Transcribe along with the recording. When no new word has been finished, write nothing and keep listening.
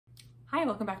Hi,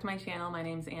 welcome back to my channel. My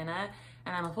name's Anna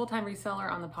and I'm a full-time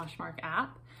reseller on the Poshmark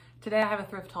app. Today I have a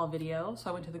thrift haul video. So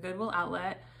I went to the Goodwill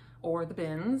outlet or the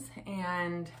bins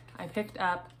and I picked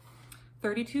up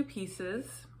 32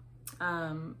 pieces,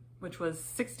 which was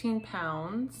 16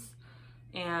 pounds.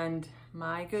 And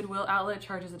my Goodwill outlet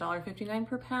charges $1.59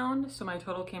 per pound. So my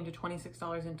total came to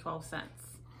 $26.12.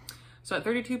 So at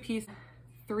 32 pieces,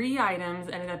 3 items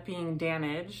ended up being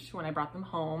damaged when I brought them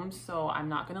home. So I'm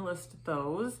not gonna list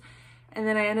those. And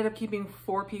then I ended up keeping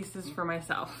 4 pieces for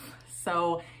myself.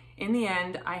 So in the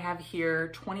end, I have here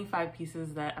 25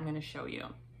 pieces that I'm gonna show you.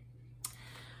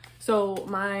 So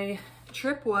my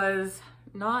trip was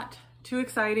not too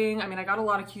exciting. I mean, I got a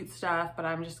lot of cute stuff, but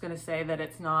I'm just gonna say that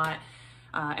it's not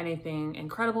anything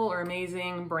incredible or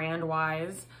amazing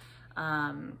brand-wise.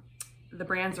 The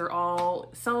brands are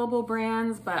all sellable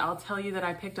brands, but I'll tell you that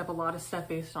I picked up a lot of stuff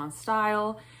based on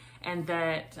style and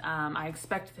that I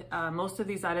expect most of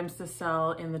these items to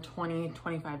sell in the $20 to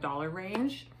 $25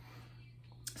 range.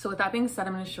 So with that being said,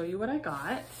 I'm gonna show you what I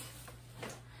got.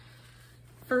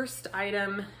 First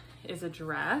item is a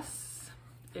dress.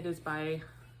 It is by,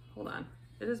 hold on.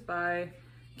 It is by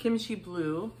Kimchi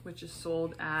Blue, which is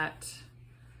sold at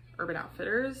Urban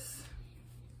Outfitters.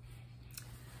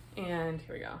 And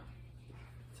here we go.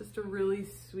 It's just a really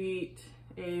sweet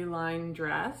A-line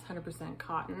dress, 100%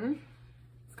 cotton.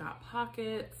 It's got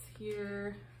pockets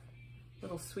here,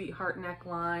 little sweetheart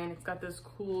neckline. It's got this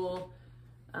cool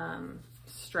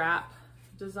strap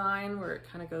design where it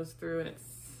kind of goes through and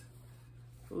it's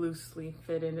loosely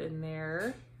fitted in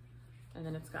there. And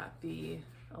then it's got the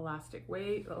elastic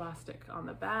on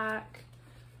the back.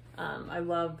 I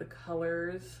love the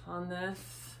colors on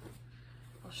this.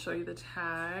 I'll show you the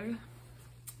tag.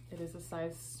 It is a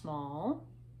size small.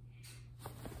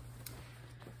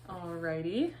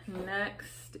 Alrighty,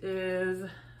 next is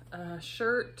a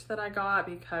shirt that I got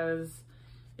because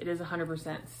it is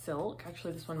 100% silk.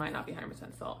 Actually, this one might not be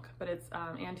 100% silk, but it's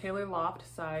Ann Taylor Loft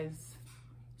size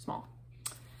small.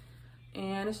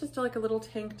 And it's just like a little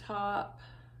tank top.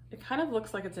 It kind of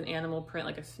looks like it's an animal print,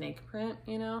 like a snake print,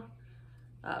 you know?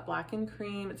 Black and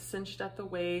cream, it's cinched at the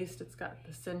waist. It's got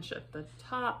the cinch at the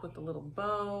top with the little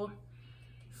bow,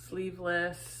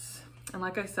 sleeveless. And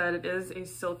like I said, it is a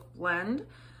silk blend.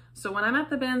 So when I'm at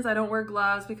the bins, I don't wear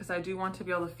gloves because I do want to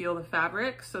be able to feel the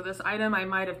fabric. So this item I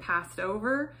might have passed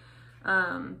over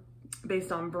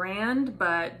based on brand,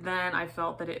 but then I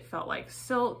felt that it felt like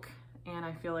silk, and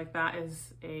I feel like that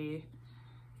is a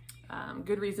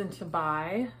good reason to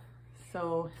buy.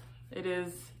 So it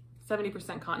is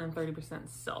 70% cotton and 30%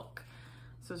 silk.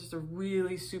 So it's just a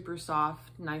really super soft,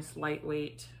 nice,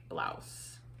 lightweight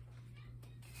blouse.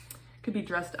 Could be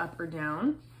dressed up or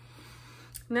down.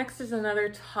 Next is another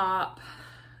top.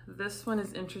 This one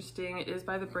is interesting. It is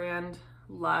by the brand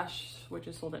Lush, which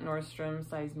is sold at Nordstrom,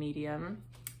 size medium,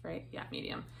 right? Yeah,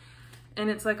 medium. And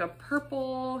it's like a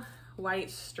purple, white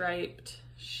striped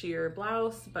sheer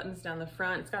blouse, buttons down the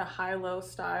front. It's got a high-low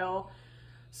style.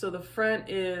 So the front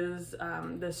is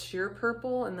this sheer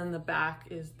purple, and then the back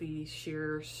is the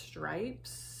sheer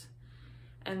stripes.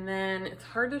 And then it's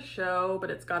hard to show, but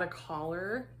it's got a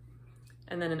collar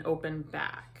and then an open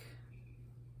back.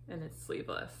 And it's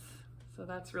sleeveless. So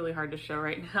that's really hard to show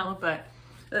right now, but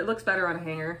it looks better on a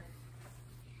hanger.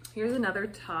 Here's another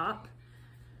top.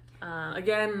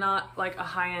 Again, not like a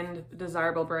high-end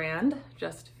desirable brand,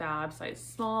 just fab, size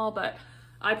small, but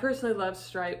I personally love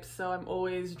stripes, so I'm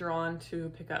always drawn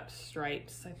to pick up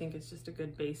stripes. I think it's just a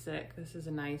good basic. This is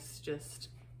a nice, just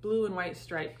blue and white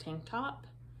striped tank top.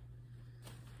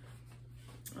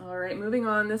 All right, moving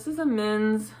on. This is a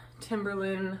men's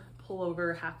Timberland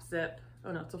pullover half zip.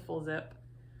 Oh no, it's a full zip.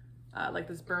 Like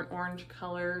this burnt orange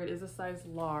color. It is a size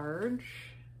large.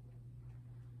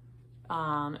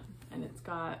 And it's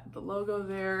got the logo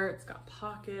there. It's got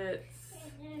pockets.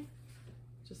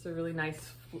 Just a really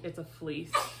nice, it's a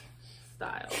fleece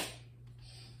style.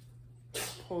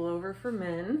 Pullover for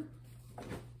men.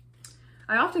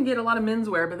 I often get a lot of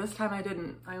menswear, but this time I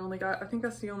didn't. I only got, I think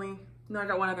that's the only, no, I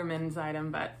got one other men's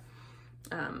item, but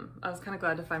I was kind of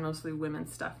glad to find mostly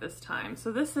women's stuff this time.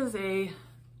 So this is a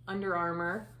Under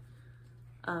Armour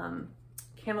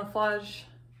camouflage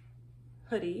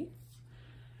hoodie.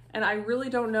 And I really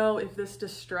don't know if this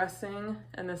distressing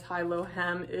and this high-low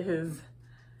hem is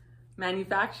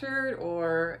manufactured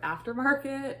or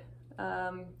aftermarket,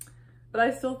 but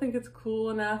I still think it's cool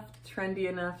enough, trendy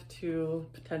enough to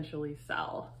potentially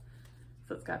sell.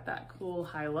 So it's got that cool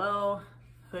high-low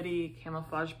hoodie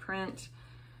camouflage print.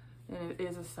 And it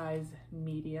is a size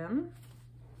medium.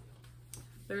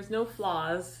 There's no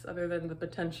flaws other than the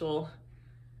potential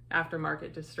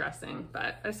aftermarket distressing,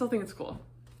 but I still think it's cool.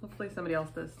 Hopefully somebody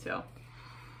else does too.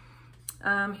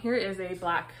 Here is a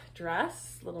black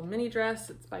dress, little mini dress.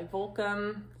 It's by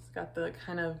Volcom. It's got the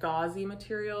kind of gauzy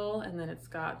material, and then it's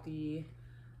got the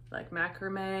like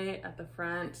macrame at the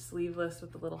front, sleeveless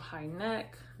with a little high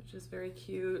neck, which is very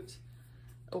cute.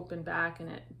 Open back, and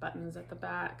it buttons at the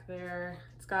back there.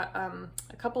 It's got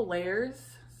a couple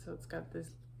layers, so it's got this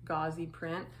gauzy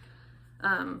print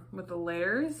with the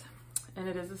layers, and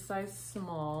it is a size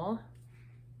small.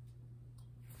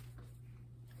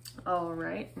 All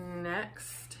right,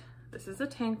 next, this is a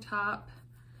tank top.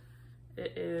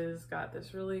 It is got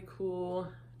this really cool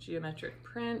geometric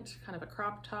print, kind of a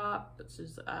crop top, which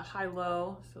is a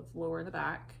high-low, so it's lower in the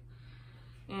back.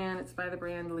 And it's by the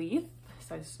brand Leith,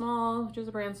 size small, which is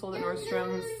a brand sold at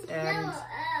Nordstrom's and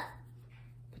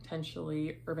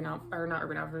potentially not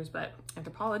Urban Outfitters, but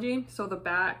Anthropologie. So the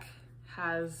back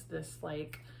has this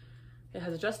like, it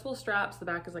has adjustable straps. The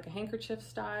back is like a handkerchief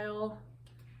style.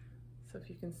 So if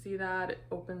you can see that, it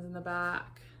opens in the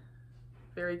back.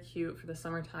 Very cute for the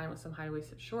summertime with some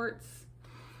high-waisted shorts.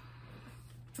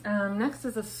 Next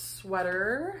is a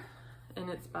sweater, and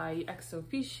it's by Ex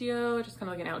Officio, just kind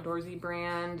of like an outdoorsy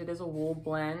brand. It is a wool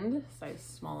blend, size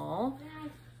small.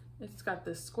 It's got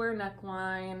this square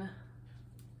neckline.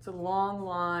 It's a long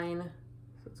line,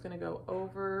 so it's gonna go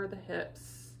over the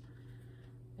hips.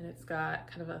 And it's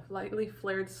got kind of a lightly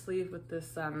flared sleeve with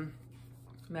this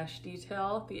mesh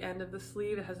detail at the end of the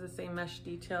sleeve. It has the same mesh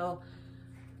detail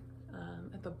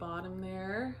at the bottom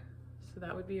there. So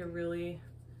that would be a really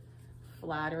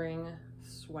flattering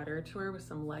sweater to wear with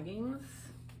some leggings.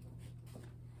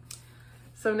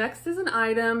 So next is an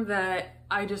item that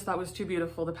I just thought was too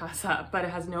beautiful to pass up, but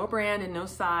it has no brand and no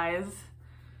size.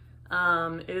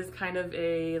 It is kind of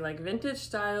a like vintage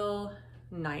style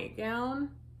nightgown.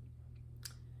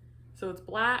 So it's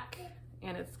black,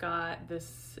 and it's got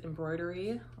this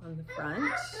embroidery on the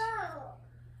front.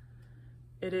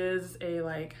 It is a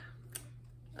like,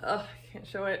 I can't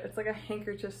show it. It's like a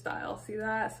handkerchief style. See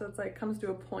that? So it's like comes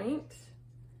to a point,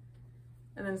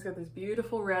 and then it's got this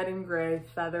beautiful red and gray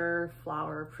feather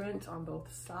flower print on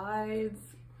both sides.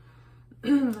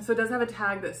 So it does have a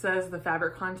tag that says the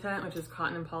fabric content, which is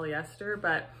cotton and polyester,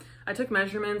 but I took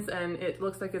measurements and it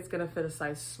looks like it's gonna fit a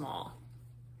size small.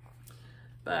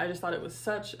 But I just thought it was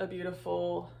such a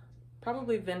beautiful,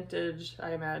 probably vintage,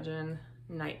 I imagine,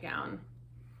 nightgown.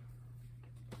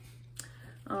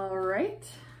 All right,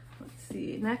 let's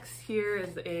see. Next here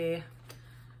is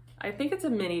I think it's a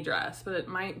mini dress, but it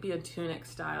might be a tunic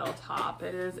style top.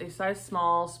 It is a size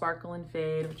small, sparkle and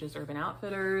fade, which is Urban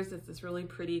Outfitters. It's this really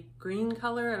pretty green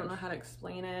color. I don't know how to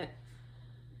explain it.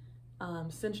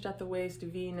 Cinched at the waist,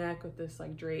 V-neck with this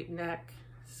like draped neck.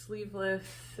 Sleeveless.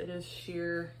 It is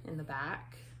sheer in the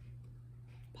back.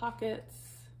 Pockets.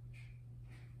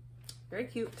 Very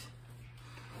cute.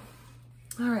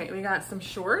 All right, we got some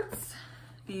shorts.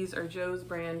 These are Joe's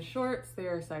brand shorts. They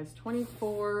are size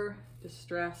 24,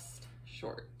 distressed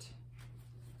short.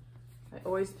 I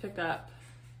always pick up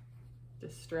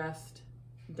distressed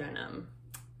denim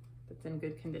that's in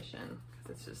good condition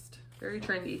because it's just very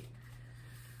trendy.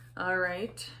 All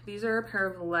right, these are a pair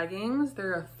of leggings.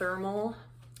 They're a thermal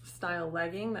style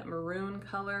legging, that maroon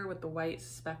color with the white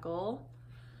speckle.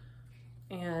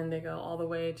 And they go all the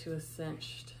way to a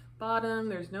cinched bottom.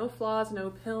 There's no flaws,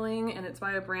 no pilling, and it's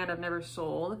by a brand I've never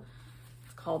sold.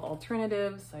 It's called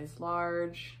Alternative, size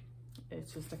large.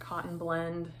 It's just a cotton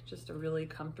blend, just a really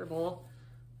comfortable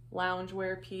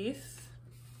loungewear piece.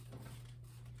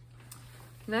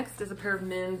 Next is a pair of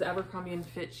men's Abercrombie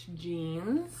 & Fitch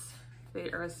jeans. They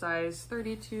are a size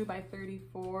 32 by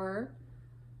 34.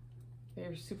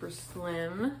 They're super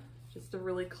slim, just a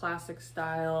really classic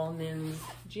style men's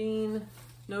jean.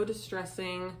 No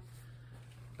distressing,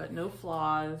 but no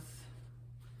flaws.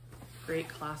 Great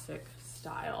classic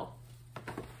style.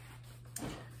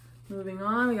 Moving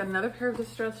on, we got another pair of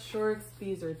distressed shorts.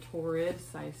 These are Torrid,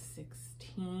 size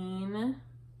 16.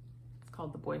 It's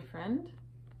called The Boyfriend.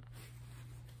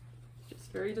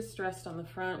 Just very distressed on the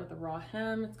front with a raw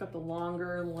hem. It's got the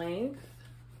longer length.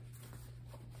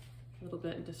 A little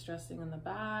bit distressing in the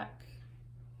back.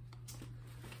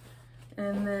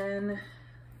 And then,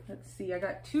 let's see, I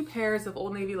got two pairs of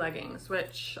Old Navy leggings,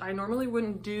 which I normally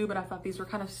wouldn't do, but I thought these were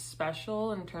kind of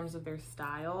special in terms of their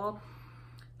style.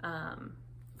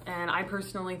 And I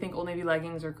personally think Old Navy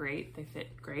leggings are great. They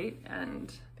fit great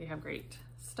and they have great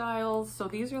styles. So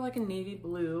these are like a navy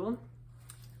blue.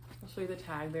 I'll show you the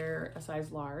tag. They're a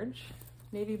size large.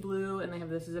 Navy blue, and they have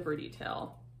this zipper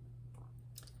detail.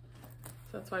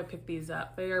 So that's why I picked these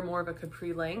up. They are more of a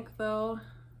capri length though,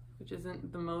 which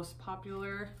isn't the most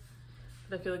popular.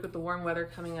 But I feel like with the warm weather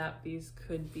coming up, these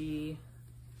could be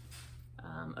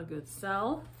a good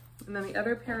sell. And then the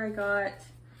other pair I got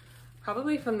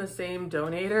probably from the same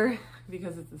donator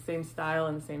because it's the same style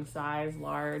and the same size,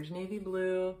 large navy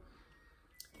blue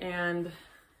and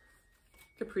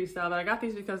capri style. But I got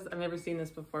these because I've never seen this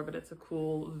before, but it's a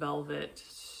cool velvet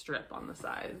strip on the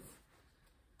sides.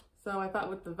 So I thought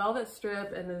with the velvet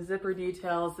strip and the zipper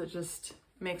details, it just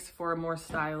makes for a more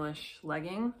stylish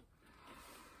legging.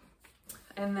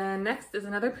 And then next is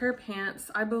another pair of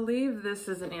pants. I believe this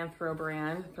is an Anthro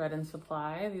brand, Thread and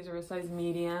Supply. These are a size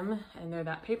medium, and they're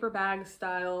that paper bag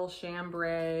style,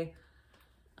 chambray,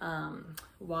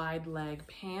 wide leg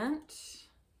pant.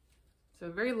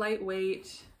 So very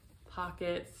lightweight,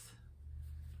 pockets,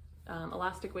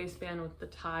 elastic waistband with the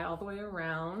tie all the way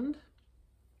around.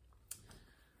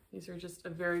 These are just a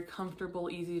very comfortable,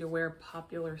 easy to wear,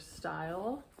 popular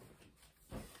style.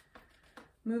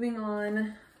 Moving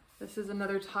on. This is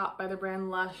another top by the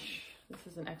brand Lush. This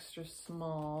is an extra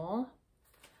small,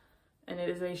 and it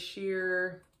is a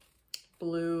sheer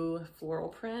blue floral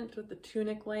print with the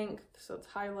tunic length. So it's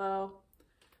high-low,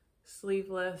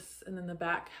 sleeveless, and then the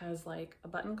back has like a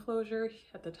button closure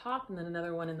at the top and then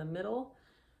another one in the middle.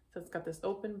 So it's got this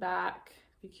open back,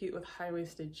 be cute with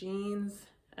high-waisted jeans,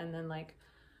 and then like,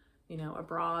 you know, a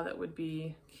bra that would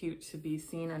be cute to be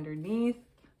seen underneath,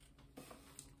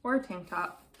 or a tank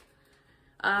top.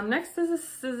 Next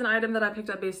this is an item that I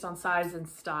picked up based on size and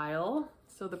style.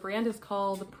 So the brand is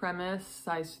called Premise,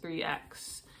 size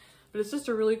 3X, but it's just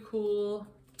a really cool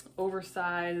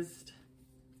oversized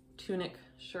tunic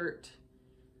shirt.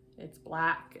 It's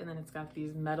black, and then it's got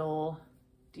these metal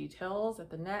details at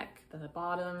the neck, the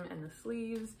bottom, and the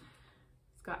sleeves.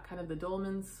 It's got kind of the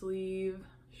dolman sleeve,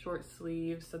 short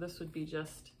sleeve. So this would be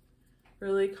just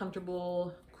really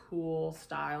comfortable, cool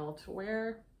style to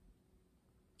wear.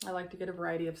 I like to get a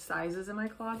variety of sizes in my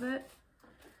closet.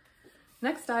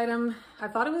 Next item, I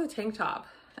thought it was a tank top,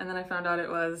 and then I found out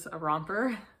it was a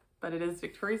romper, but it is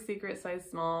Victoria's Secret size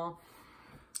small.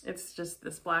 It's just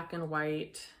this black and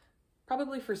white,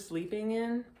 probably for sleeping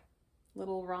in,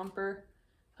 little romper,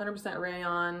 100%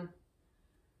 rayon,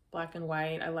 black and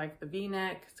white. I like the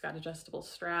V-neck, it's got adjustable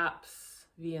straps,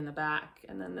 V in the back,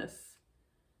 and then this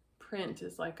print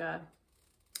is like a,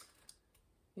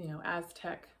 you know,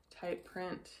 Aztec type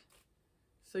print.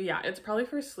 So yeah, it's probably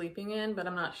for sleeping in, but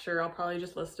I'm not sure. I'll probably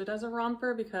just list it as a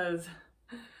romper because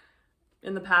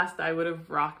in the past I would have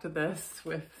rocked this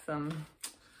with some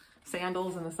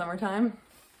sandals in the summertime.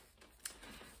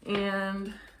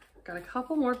 And got a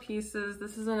couple more pieces.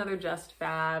 This is another Just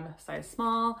Fab, size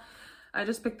small. I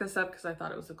just picked this up because I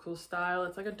thought it was a cool style.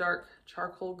 It's like a dark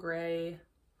charcoal gray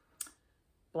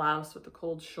blouse with a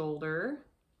cold shoulder.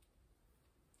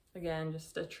 Again,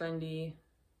 just a trendy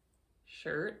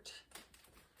shirt.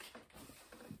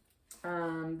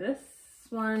 This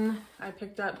one I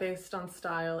picked up based on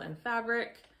style and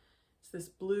fabric. It's this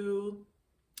blue,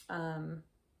 what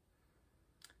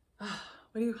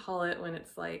do you call it when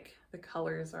it's like the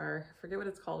colors are, I forget what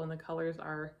it's called when the colors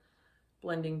are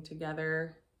blending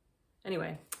together.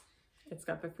 Anyway, it's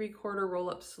got the 3/4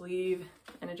 roll-up sleeve,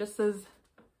 and it just says,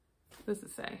 what does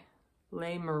it say?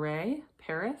 Le Marais,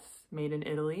 Paris, made in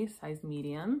Italy, size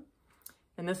medium.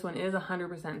 And this one is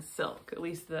 100% silk. At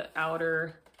least the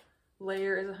outer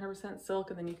layer is 100% silk,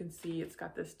 and then you can see it's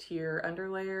got this tier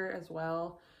underlayer as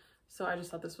well. So I just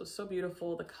thought this was so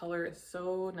beautiful. The color is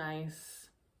so nice.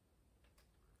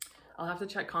 I'll have to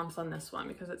check comps on this one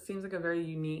because it seems like a very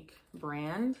unique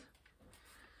brand.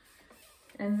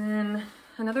 And then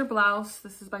another blouse.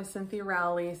 This is by Cynthia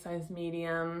Rowley, size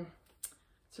medium.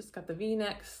 It's just got the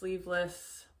V-neck,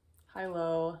 sleeveless,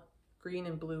 high-low, green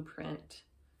and blue print.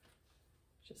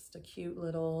 Just a cute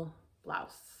little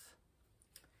blouse.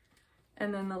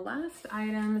 And then the last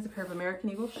item is a pair of American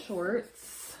Eagle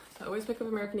shorts. So I always pick up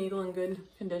American Eagle in good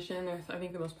condition. They're, I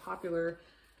think, the most popular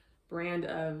brand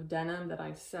of denim that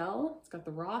I sell. It's got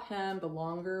the raw hem, the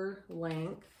longer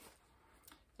length.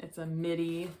 It's a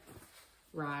midi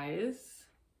rise.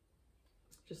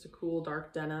 Just a cool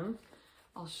dark denim.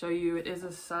 I'll show you, it is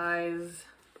a size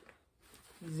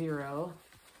 0.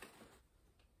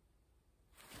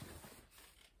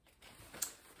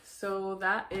 So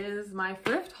that is my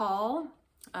thrift haul.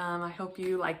 I hope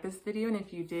you liked this video, and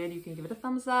if you did, you can give it a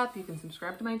thumbs up. You can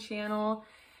subscribe to my channel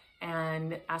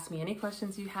and ask me any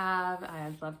questions you have.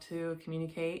 I'd love to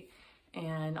communicate,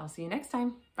 and I'll see you next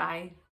time. Bye.